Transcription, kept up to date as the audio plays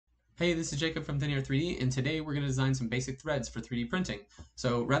Hey, this is Jacob from Thin Air 3D, and today we're going to design some basic threads for 3D printing.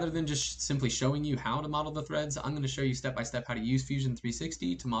 So rather than just simply showing you how to model the threads, I'm going to show you step by step how to use Fusion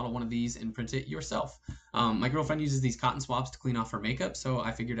 360 to model one of these and print it yourself. My girlfriend uses these cotton swabs to clean off her makeup, so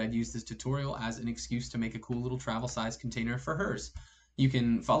I figured I'd use this tutorial as an excuse to make a cool little travel size container for hers. You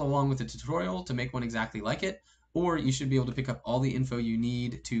can follow along with the tutorial to make one exactly like it, or you should be able to pick up all the info you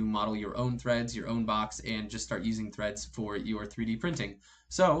need to model your own threads, your own box, and just start using threads for your 3D printing.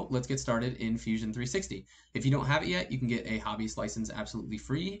 So let's get started in Fusion 360. If you don't have it yet, you can get a hobbyist license absolutely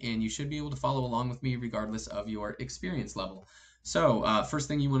free, and you should be able to follow along with me regardless of your experience level. So first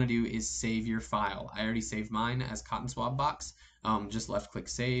thing you want to do is save your file. I already saved mine as cotton swab box. Just left click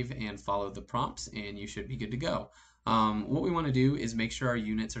save and follow the prompts, and you should be good to go. What we want to do is make sure our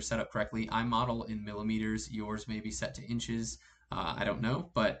units are set up correctly. I model in millimeters. Yours may be set to inches. I don't know,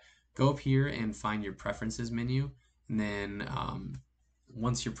 but go up here and find your preferences menu, and then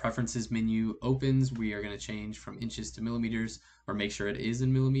once your preferences menu opens, we are going to change from inches to millimeters, or make sure it is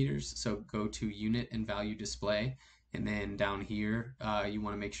in millimeters. So go to unit and value display, and then down here you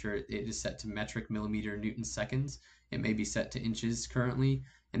want to make sure it is set to metric, millimeter, Newton seconds. It may be set to inches currently.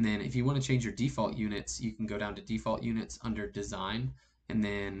 And then if you want to change your default units, you can go down to default units under design, and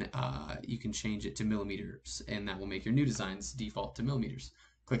then you can change it to millimeters, and that will make your new designs default to millimeters.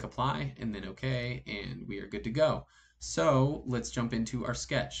 Click apply and then OK, and we are good to go. So let's jump into our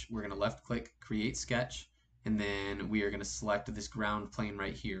sketch. We're going to left click create sketch, and then we are going to select this ground plane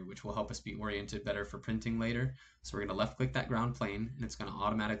right here, which will help us be oriented better for printing later. So we're going to left click that ground plane, and it's going to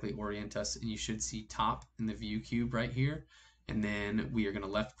automatically orient us, and you should see top in the view cube right here. And then we are going to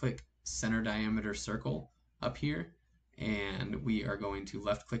left click center diameter circle up here, and we are going to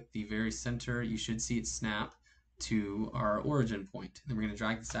left click the very center. You should see it snap to our origin point. Then we're going to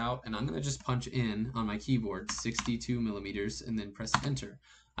drag this out, and I'm going to just punch in on my keyboard 62 millimeters and then press enter.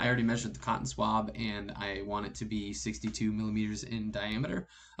 I already measured the cotton swab, and I want it to be 62 millimeters in diameter.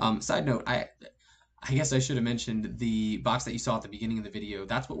 Side note, I guess I should have mentioned the box that you saw at the beginning of the video.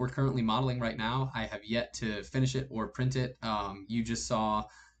 That's what we're currently modeling right now. I have yet to finish it or print it. You just saw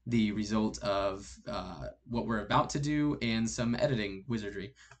the result of what we're about to do and some editing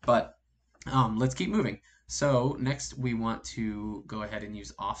wizardry. But let's keep moving. So next we want to go ahead and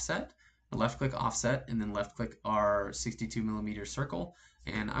use offset. Left click offset, and then left click our 62 millimeter circle.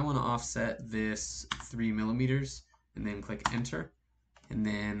 And I want to offset this 3 millimeters, and then click enter. And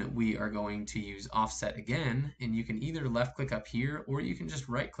then we are going to use offset again, and you can either left click up here, or you can just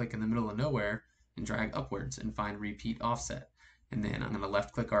right click in the middle of nowhere and drag upwards and find repeat offset. And then I'm going to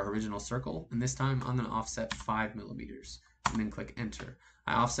left click our original circle, and this time I'm going to offset 5 millimeters, and then click enter.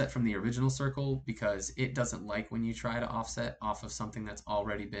 I offset from the original circle because it doesn't like when you try to offset off of something that's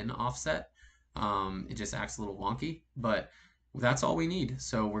already been offset. It just acts a little wonky, but that's all we need.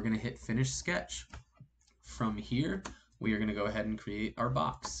 So we're going to hit finish sketch. From here, we are going to go ahead and create our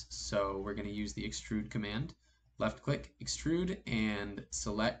box. So we're going to use the extrude command, left click extrude, and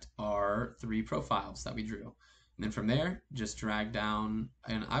select our 3 profiles that we drew. And then from there, just drag down,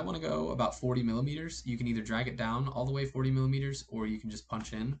 and I want to go about 40 millimeters. You can either drag it down all the way 40 millimeters, or you can just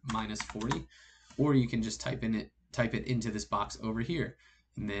punch in -40, or you can just type it into this box over here.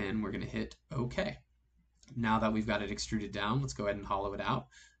 And then we're going to hit OK. Now that we've got it extruded down, let's go ahead and hollow it out.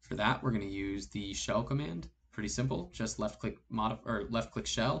 For that, we're going to use the shell command. Pretty simple, just left click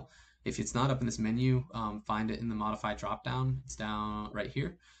shell. If it's not up in this menu, find it in the modify drop down. It's down right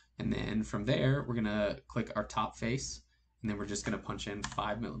here. And then from there, we're gonna click our top face, and then we're just gonna punch in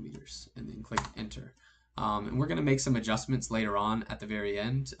 5 millimeters and then click enter. And we're gonna make some adjustments later on at the very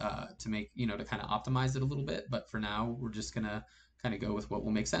end to make, to kind of optimize it a little bit. But for now, we're just gonna kind of go with what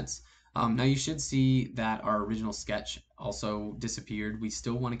will make sense. Now you should see that our original sketch also disappeared. We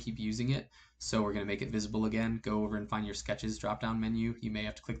still want to keep using it, so we're going to make it visible again. Go over and find your sketches drop down menu. You may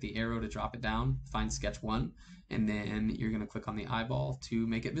have to click the arrow to drop it down, find sketch 1, and then you're going to click on the eyeball to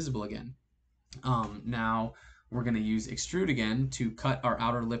make it visible again. Now we're going to use extrude again to cut our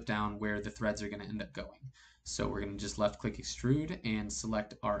outer lip down where the threads are going to end up going. So we're going to just left click extrude and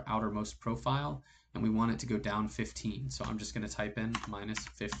select our outermost profile, and we want it to go down 15. So I'm just going to type in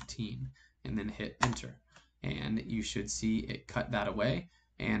 -15 and then hit enter. And you should see it cut that away,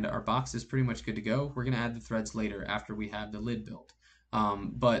 and our box is pretty much good to go. We're going to add the threads later after we have the lid built.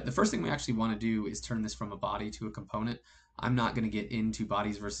 But the first thing we actually want to do is turn this from a body to a component. I'm not going to get into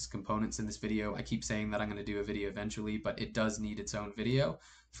bodies versus components in this video. I keep saying that I'm going to do a video eventually, but it does need its own video.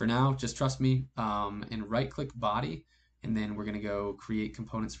 For now, just trust me, and right click body, and then we're going to go create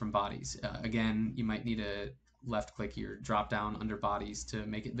components from bodies. Again, you might need to left click your drop down under bodies to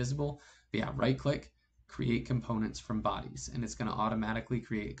make it visible. But yeah, right click, create components from bodies, and it's going to automatically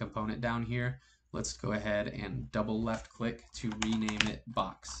create a component down here. Let's go ahead and double left click to rename it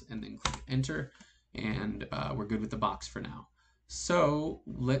box, and then click enter, and we're good with the box for now. So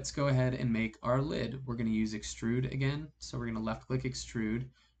let's go ahead and make our lid. We're going to use extrude again, so we're going to left click extrude,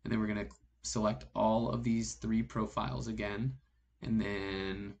 and then we're going to select all of these 3 profiles again, and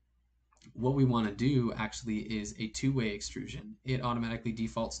then what we want to do actually is a 2-way extrusion. It automatically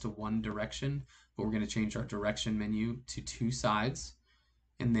defaults to 1 direction, but we're going to change our direction menu to 2 sides.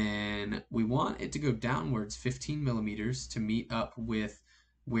 And then we want it to go downwards 15 millimeters to meet up with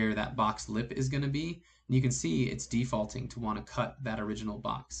where that box lip is going to be. And you can see it's defaulting to want to cut that original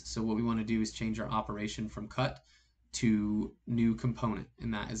box. So what we want to do is change our operation from cut to new component,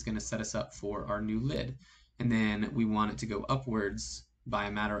 and that is going to set us up for our new lid. And then we want it to go upwards by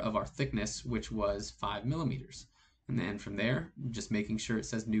a matter of our thickness, which was 5 millimeters. And then from there, just making sure it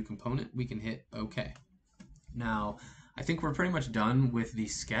says new component, we can hit OK. Now, I think we're pretty much done with the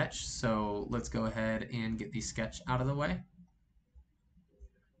sketch, so let's go ahead and get the sketch out of the way.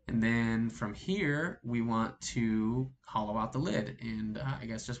 And then from here, we want to hollow out the lid and I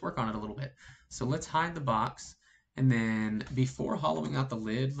guess just work on it a little bit. So let's hide the box. And then before hollowing out the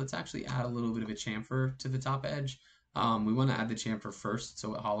lid, let's actually add a little bit of a chamfer to the top edge. We want to add the chamfer first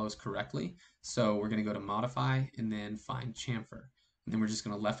so it hollows correctly. So we're going to go to modify and then find chamfer. And then we're just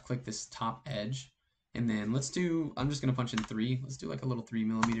going to left click this top edge. And then I'm just going to punch in 3. Let's do like a little 3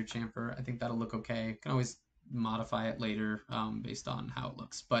 millimeter chamfer. I think that'll look okay. You can always modify it later based on how it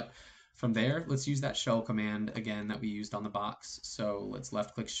looks. But from there, let's use that shell command again that we used on the box. So let's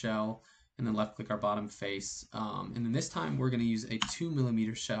left click shell and then left click our bottom face. And then this time we're going to use a 2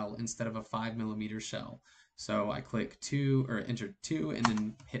 millimeter shell instead of a 5 millimeter shell. So I click 2 or enter 2 and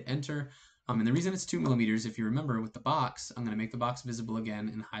then hit enter. And the reason it's 2 millimeters, if you remember with the box, I'm going to make the box visible again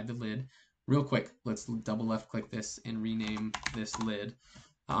and hide the lid. Real quick, let's double left click this and rename this lid.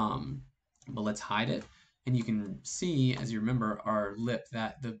 But let's hide it. And you can see, as you remember, our lip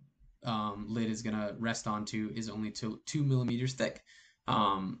that the lid is going to rest onto is only 2 millimeters thick.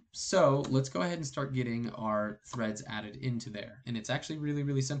 So let's go ahead and start getting our threads added into there. And it's actually really,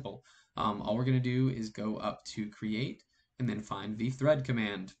 really simple. All we're going to do is go up to create and then find the thread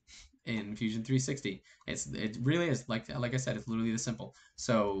command in Fusion 360. It really is, like I said, it's literally this simple.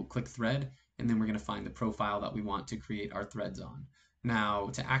 So click thread, and then we're going to find the profile that we want to create our threads on. Now,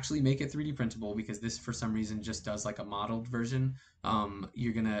 to actually make it 3D printable, because this for some reason just does like a modeled version,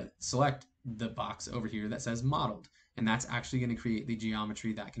 you're going to select the box over here that says modeled, and that's actually going to create the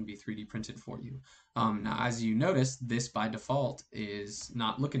geometry that can be 3D printed for you. Now, as you notice, this by default is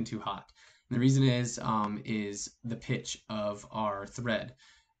not looking too hot. And the reason is the pitch of our thread.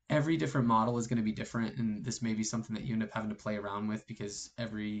 Every different model is going to be different, and this may be something that you end up having to play around with because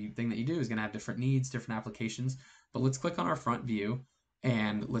everything that you do is going to have different needs, different applications. But let's click on our front view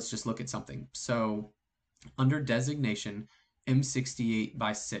and let's just look at something. So under designation, M68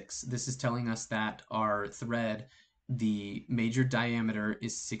 by 6, this is telling us that our thread, the major diameter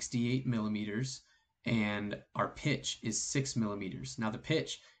is 68 millimeters and our pitch is 6 millimeters. Now the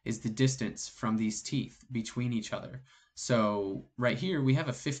pitch is the distance from these teeth between each other. So right here we have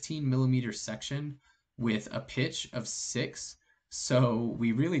a 15 millimeter section with a pitch of 6. So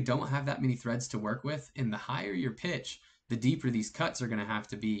we really don't have that many threads to work with. And the higher your pitch, the deeper these cuts are going to have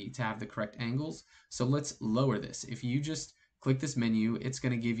to be to have the correct angles. So let's lower this. If you just click this menu, it's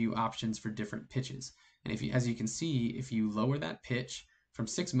going to give you options for different pitches. And if you, as you can see, if you lower that pitch from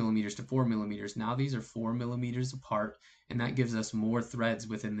 6 millimeters to 4 millimeters, now these are 4 millimeters apart, and that gives us more threads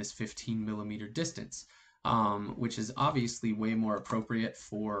within this 15 millimeter distance. Which is obviously way more appropriate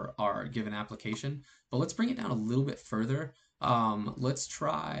for our given application. But let's bring it down a little bit further. Let's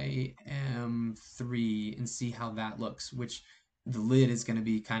try M3 and see how that looks, which the lid is going to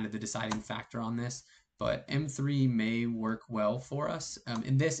be kind of the deciding factor on this. But M3 may work well for us.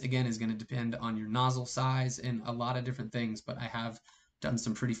 And this, again, is going to depend on your nozzle size and a lot of different things, but I have done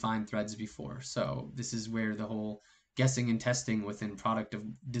some pretty fine threads before. So this is where the whole guessing and testing within product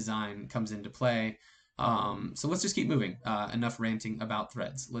design comes into play. So let's just keep moving. Enough ranting about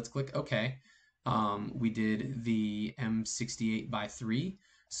threads. Let's click OK. We did the M68 by 3.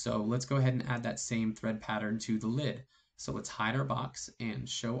 So let's go ahead and add that same thread pattern to the lid. So let's hide our box and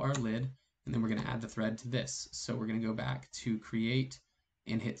show our lid. And then we're going to add the thread to this. So we're going to go back to create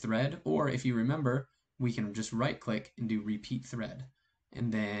and hit thread. Or if you remember, we can just right click and do repeat thread.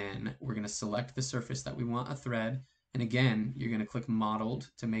 And then we're going to select the surface that we want a thread. And again, you're going to click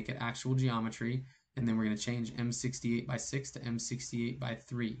modeled to make it actual geometry. And then we're going to change M68 by 6 to M68 by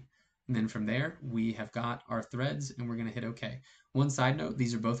 3. And then from there, we have got our threads and we're going to hit OK. One side note,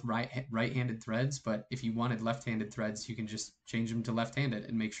 these are both right-handed threads, but if you wanted left-handed threads, you can just change them to left-handed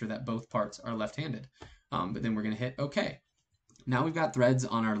and make sure that both parts are left-handed. But then we're going to hit OK. Now we've got threads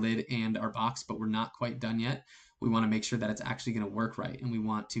on our lid and our box, but we're not quite done yet. We want to make sure that it's actually going to work right, and we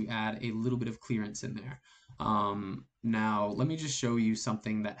want to add a little bit of clearance in there. Now, let me just show you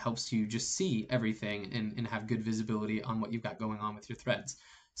something that helps you just see everything and have good visibility on what you've got going on with your threads.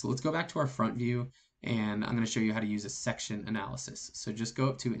 So let's go back to our front view, and I'm going to show you how to use a section analysis. So just go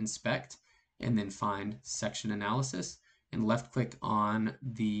up to Inspect, and then find Section Analysis, and left click on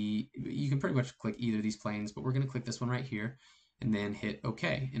you can pretty much click either of these planes, but we're going to click this one right here, and then hit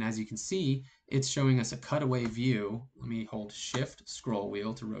OK. And as you can see, it's showing us a cutaway view. Let me hold Shift scroll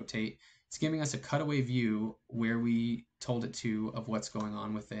wheel to rotate. It's giving us a cutaway view where we told it to of what's going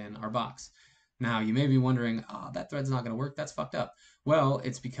on within our box. Now, you may be wondering, oh, that thread's not going to work. That's fucked up. Well,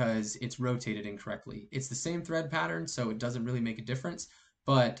 it's because it's rotated incorrectly. It's the same thread pattern, so it doesn't really make a difference.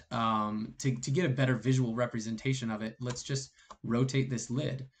 But to get a better visual representation of it, let's just rotate this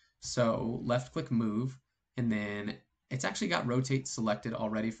lid. So left click move, and then it's actually got rotate selected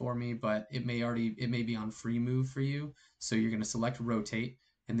already for me, but it may be on free move for you. So you're going to select rotate,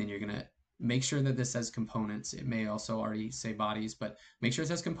 and then you're going to make sure that this says components. It may also already say bodies, but make sure it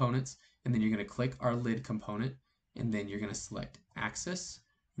says components, and then you're going to click our lid component, and then you're going to select axis,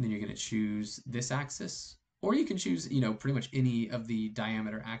 and then you're going to choose this axis, or you can choose, pretty much any of the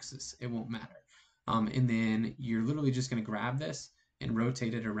diameter axis. It won't matter. And then you're literally just going to grab this and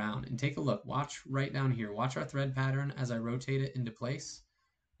rotate it around, and take a look. Watch right down here. Watch our thread pattern as I rotate it into place.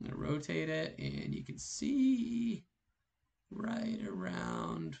 I'm going to rotate it, and you can see right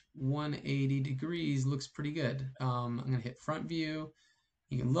around 180 degrees. Looks pretty good. I'm going to hit front view.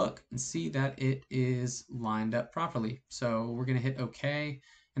 You can look and see that it is lined up properly. So we're going to hit OK,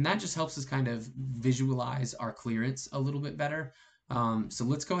 and that just helps us kind of visualize our clearance a little bit better. So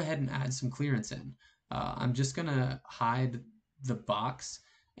let's go ahead and add some clearance in. I'm just going to hide the box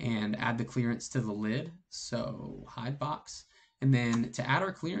and add the clearance to the lid. So hide box. And then to add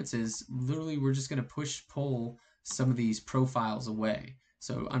our clearances, literally we're just going to pull some of these profiles away.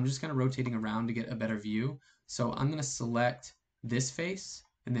 So I'm just kind of rotating around to get a better view. So I'm going to select this face,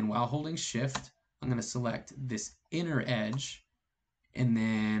 and then while holding shift, I'm going to select this inner edge, and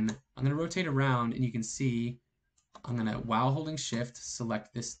then I'm going to rotate around, and you can see I'm going to, while holding shift,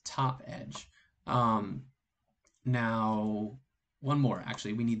 select this top edge. Now, one more,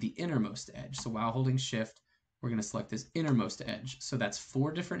 actually, we need the innermost edge. So while holding shift, we're going to select this innermost edge. So that's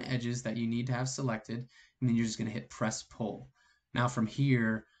 4 different edges that you need to have selected, and then you're just going to hit press pull. Now from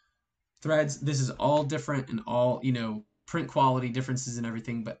here, threads, this is all different and all, print quality differences and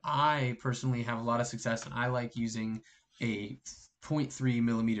everything, but I personally have a lot of success, and I like using a 0.3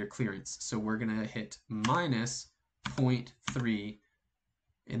 millimeter clearance. So we're going to hit minus 0.3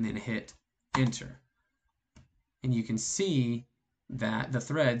 and then hit enter. And you can see that the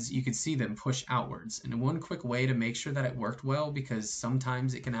threads, you can see them push outwards. And one quick way to make sure that it worked well, because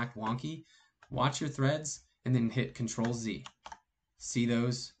sometimes it can act wonky, watch your threads and then hit Control Z. See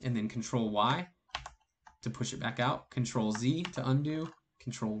those, and then Control Y to push it back out, Control Z to undo,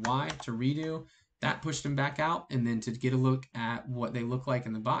 Control Y to redo. That pushed them back out, and then to get a look at what they look like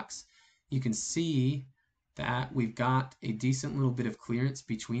in the box, you can see that we've got a decent little bit of clearance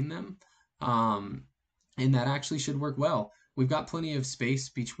between them, and that actually should work well. We've got plenty of space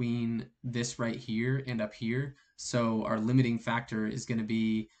between this right here and up here, so our limiting factor is going to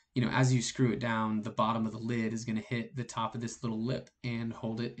be, as you screw it down, the bottom of the lid is going to hit the top of this little lip and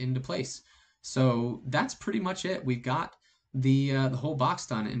hold it into place. So that's pretty much it. We've got the whole box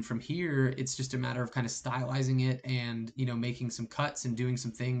done, and from here it's just a matter of kind of stylizing it and making some cuts and doing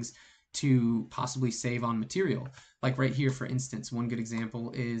some things to possibly save on material. Like right here, for instance, one good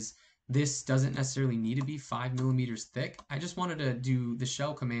example is this doesn't necessarily need to be 5 millimeters thick. I just wanted to do the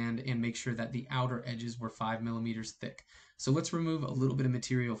shell command and make sure that the outer edges were 5 millimeters thick. So let's remove a little bit of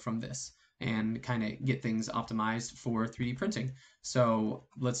material from this and kind of get things optimized for 3D printing. So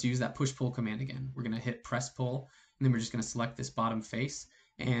let's use that push-pull command again. We're going to hit press pull, and then we're just going to select this bottom face.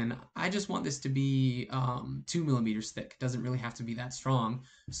 And I just want this to be 2 millimeters thick. It doesn't really have to be that strong.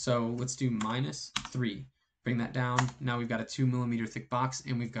 So let's do -3. Bring that down. Now we've got a 2 millimeter thick box,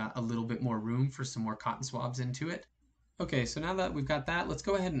 and we've got a little bit more room for some more cotton swabs into it. Okay, so now that we've got that, let's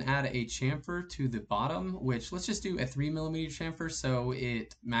go ahead and add a chamfer to the bottom, which let's just do a 3 millimeter chamfer so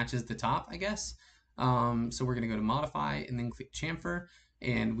it matches the top, I guess. So we're going to go to modify and then click chamfer,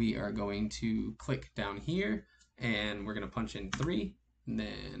 and we are going to click down here, and we're going to punch in 3 and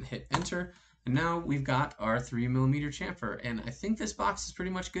then hit enter. And now we've got our 3mm chamfer, and I think this box is pretty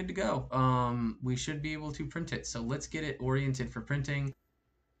much good to go. We should be able to print it, so let's get it oriented for printing.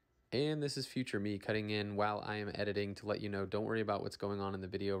 And this is future me cutting in while I am editing to let you know, don't worry about what's going on in the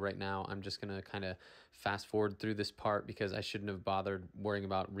video right now. I'm just going to kind of fast forward through this part because I shouldn't have bothered worrying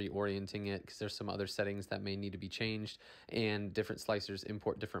about reorienting it because there's some other settings that may need to be changed, and different slicers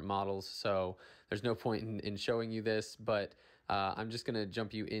import different models. So there's no point in showing you this, but I'm just going to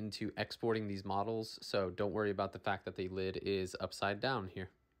jump you into exporting these models. So don't worry about the fact that the lid is upside down here.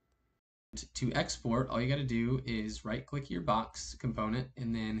 To export, all you got to do is right-click your box component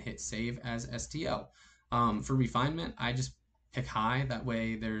and then hit Save as STL. For refinement, I just pick high. That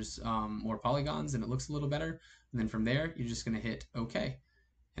way there's more polygons and it looks a little better. And then from there, you're just going to hit OK.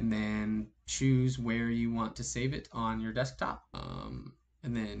 And then choose where you want to save it on your desktop.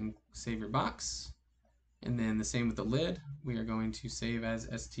 And then save your box. And then the same with the lid. We are going to save as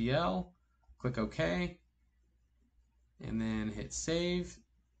STL. Click OK. And then hit Save.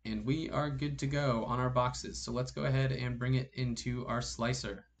 And we are good to go on our boxes. So let's go ahead and bring it into our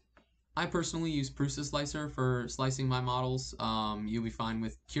slicer. I personally use Prusa Slicer for slicing my models. You'll be fine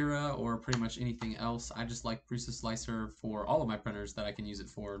with Cura or pretty much anything else. I just like Prusa Slicer for all of my printers that I can use it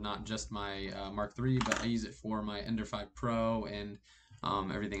for, not just my Mark III, but I use it for my Ender 5 Pro and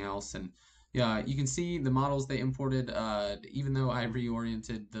everything else. And yeah, you can see the models they imported, even though I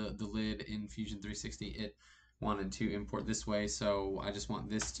reoriented the lid in Fusion 360, it wanted to import this way, so I just want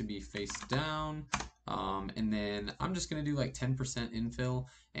this to be face down, and then I'm just gonna do like 10% infill,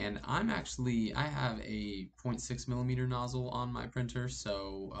 and I have a 0.6mm nozzle on my printer,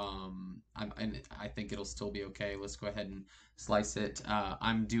 so I think it'll still be okay. Let's go ahead and slice it.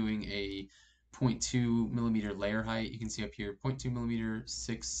 I'm doing a 0.2mm layer height. You can see up here 0.2mm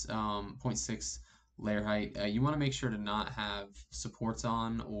 0.6 layer height. You want to make sure to not have supports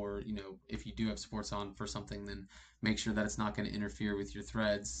on, or if you do have supports on for something, then make sure that it's not going to interfere with your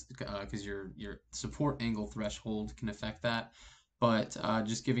threads, because your support angle threshold can affect that. But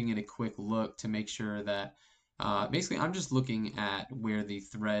just giving it a quick look to make sure that basically I'm just looking at where the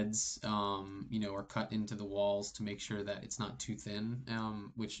threads are cut into the walls to make sure that it's not too thin,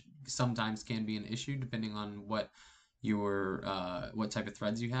 which sometimes can be an issue depending on what type of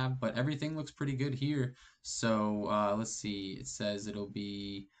threads you have, but everything looks pretty good here. So let's see, it says it'll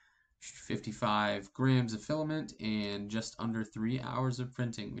be 55 grams of filament and just under 3 hours of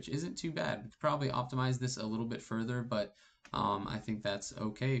printing, which isn't too bad. We could probably optimize this a little bit further, but I think that's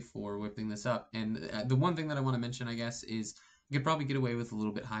okay for whipping this up. And the one thing that I want to mention, I guess, is you could probably get away with a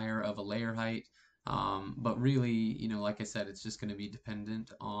little bit higher of a layer height, but really, like I said, it's just going to be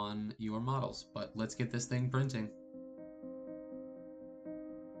dependent on your models. But let's get this thing printing.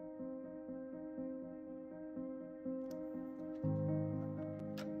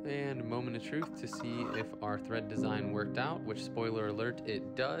 And a moment of truth to see if our thread design worked out, which, spoiler alert,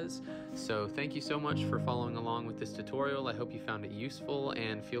 it does. So thank you so much for following along with this tutorial. I hope you found it useful,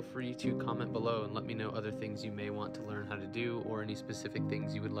 and feel free to comment below and let me know other things you may want to learn how to do, or any specific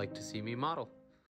things you would like to see me model.